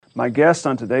My guests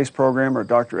on today's program are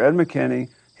Dr. Ed McKinney,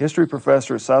 history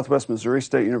professor at Southwest Missouri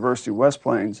State University, West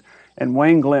Plains, and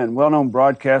Wayne Glenn, well-known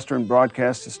broadcaster and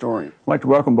broadcast historian. I'd like to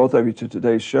welcome both of you to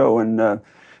today's show, and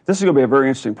this is going to be a very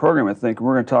interesting program, I think.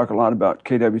 We're going to talk a lot about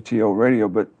KWTO radio,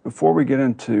 but before we get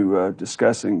into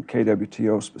discussing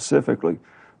KWTO specifically,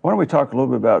 why don't we talk a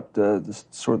little bit about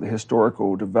sort of the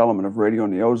historical development of radio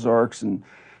in the Ozarks and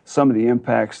some of the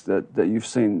impacts that you've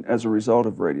seen as a result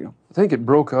of radio? I think it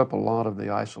broke up a lot of the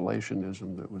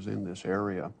isolationism that was in this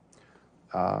area.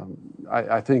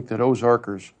 I think that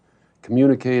Ozarkers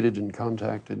communicated and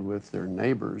contacted with their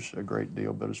neighbors a great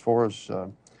deal, but as far as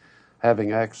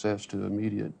having access to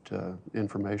immediate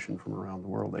information from around the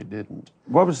world, they didn't.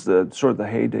 What was the sort of the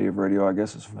heyday of radio, I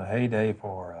guess? The heyday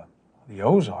for the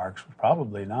Ozarks was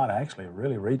probably not actually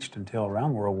really reached until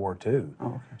around World War II.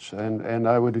 Oh, okay. And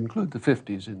I would include the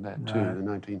 50s in that too, Right. the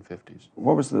 1950s.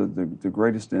 What was the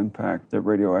greatest impact that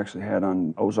radio actually had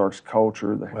on Ozarks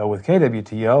culture? Well, with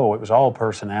KWTO, it was all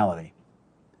personality.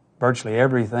 Virtually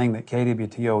everything that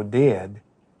KWTO did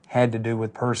had to do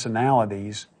with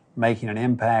personalities making an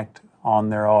impact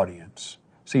on their audience.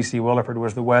 C.C. Williford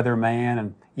was the weatherman,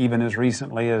 and even as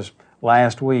recently as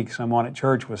last week, someone at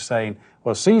church was saying,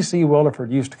 well, C.C.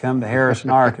 Williford used to come to Harrison,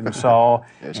 Arkansas,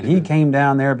 Yes, and he came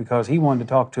down there because he wanted to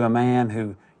talk to a man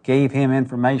who gave him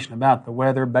information about the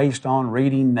weather based on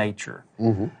reading nature.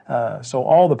 Mm-hmm. So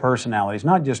all the personalities,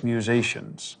 not just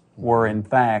musicians, were in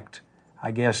fact,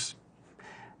 I guess,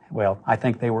 well, I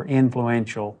think they were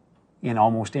influential in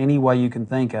almost any way you can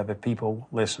think of if people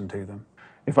listened to them.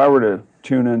 If I were to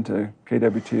tune into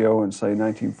KWTO and say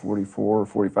 1944 or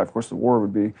 45, of course the war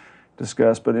would be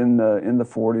discussed, but in the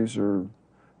 40s or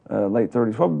late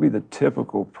 30s, what would be the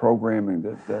typical programming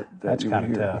that That's you would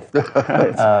kind of hear?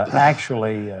 tough.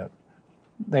 Actually,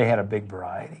 they had a big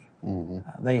variety.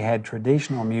 Mm-hmm. They had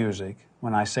traditional music.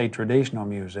 When I say traditional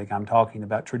music, I'm talking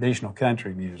about traditional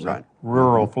country music. Right.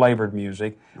 Rural flavored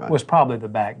music was probably the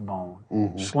backbone.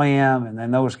 Slim and then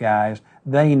those guys,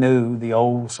 they knew the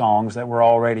old songs that were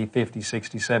already 50,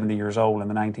 60, 70 years old in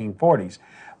the 1940s.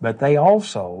 But they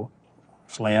also,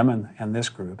 Slim and this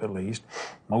group at least,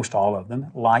 most all of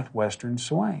them, liked Western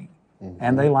swing.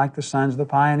 And they liked the Sons of the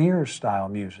Pioneers style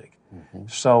music.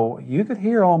 So you could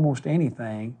hear almost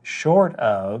anything short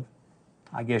of,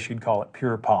 I guess you'd call it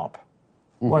pure pop.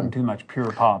 Wasn't too much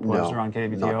pure pop, was there, on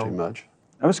KWTO? Not too much.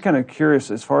 I was kind of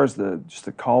curious as far as just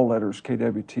the call letters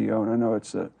KWTO, and I know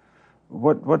it's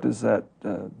what did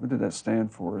that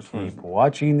stand for? As far as Keep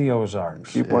watching the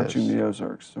Ozarks. keep watching the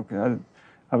Ozarks. Okay,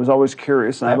 I was always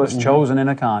curious. That was chosen in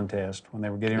a contest when they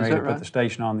were getting ready to that put right? the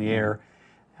station on the air.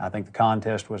 I think the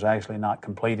contest was actually not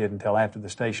completed until after the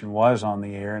station was on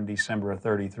the air in December of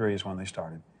 '33 is when they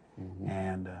started.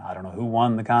 And I don't know who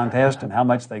won the contest and how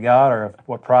much they got or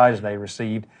what prize they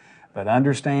received, but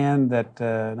understand that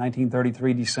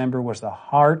 1933 December was the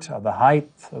height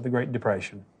of the Great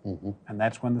Depression. And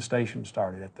that's when the station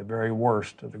started, at the very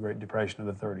worst of the Great Depression of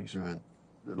the 30s. Right.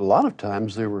 A lot of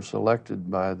times they were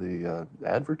selected by the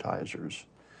advertisers.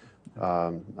 I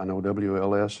know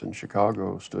WLS in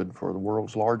Chicago stood for the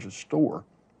world's largest store,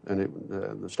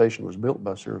 and the station was built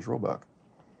by Sears Roebuck.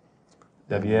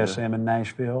 WSM in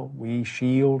Nashville, we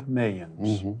shield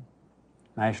millions.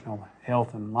 National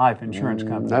Health and Life Insurance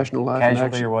Company, National Life and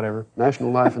Casualty or whatever.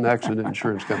 National Life and Accident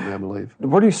Insurance Company, I believe.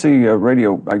 Where do you see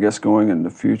radio, I guess, going in the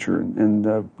future?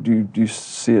 And do you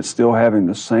see it still having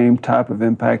the same type of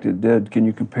impact it did? Can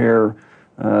you compare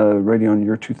radio in the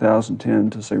year 2010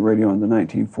 to, say, radio in the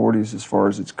 1940s as far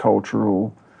as its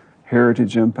cultural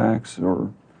heritage impacts,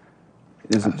 or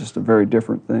is it just a very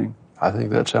different thing? I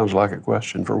think that sounds like a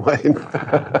question for Wayne.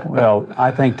 Well, I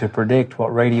think to predict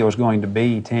what radio is going to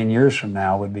be 10 years from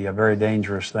now would be a very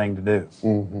dangerous thing to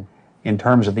do. In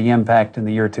terms of the impact in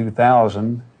the year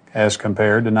 2000 as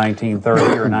compared to 1930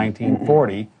 or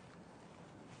 1940,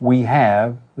 we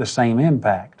have the same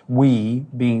impact. We,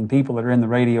 being people that are in the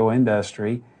radio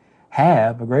industry,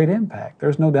 have a great impact.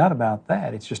 There's no doubt about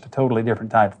that. It's just a totally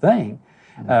different type of thing.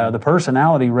 The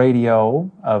personality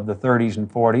radio of the 30s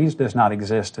and 40s does not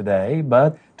exist today,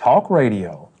 but talk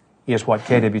radio is what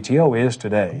KWTO is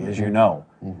today, as you know.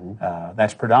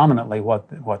 That's predominantly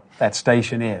what that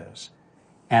station is.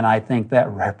 And I think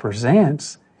that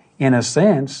represents, in a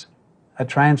sense, a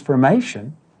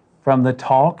transformation from the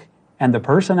talk and the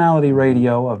personality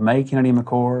radio of May Kennedy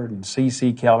McCord and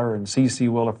C.C. Keller and C.C.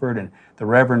 Williford and the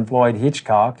Reverend Floyd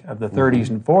Hitchcock of the 30s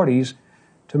and 40s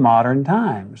to modern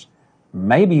times.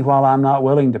 Maybe while I'm not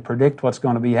willing to predict what's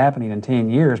going to be happening in 10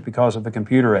 years because of the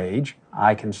computer age,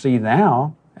 I can see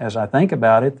now, as I think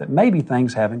about it, that maybe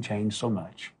things haven't changed so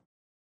much.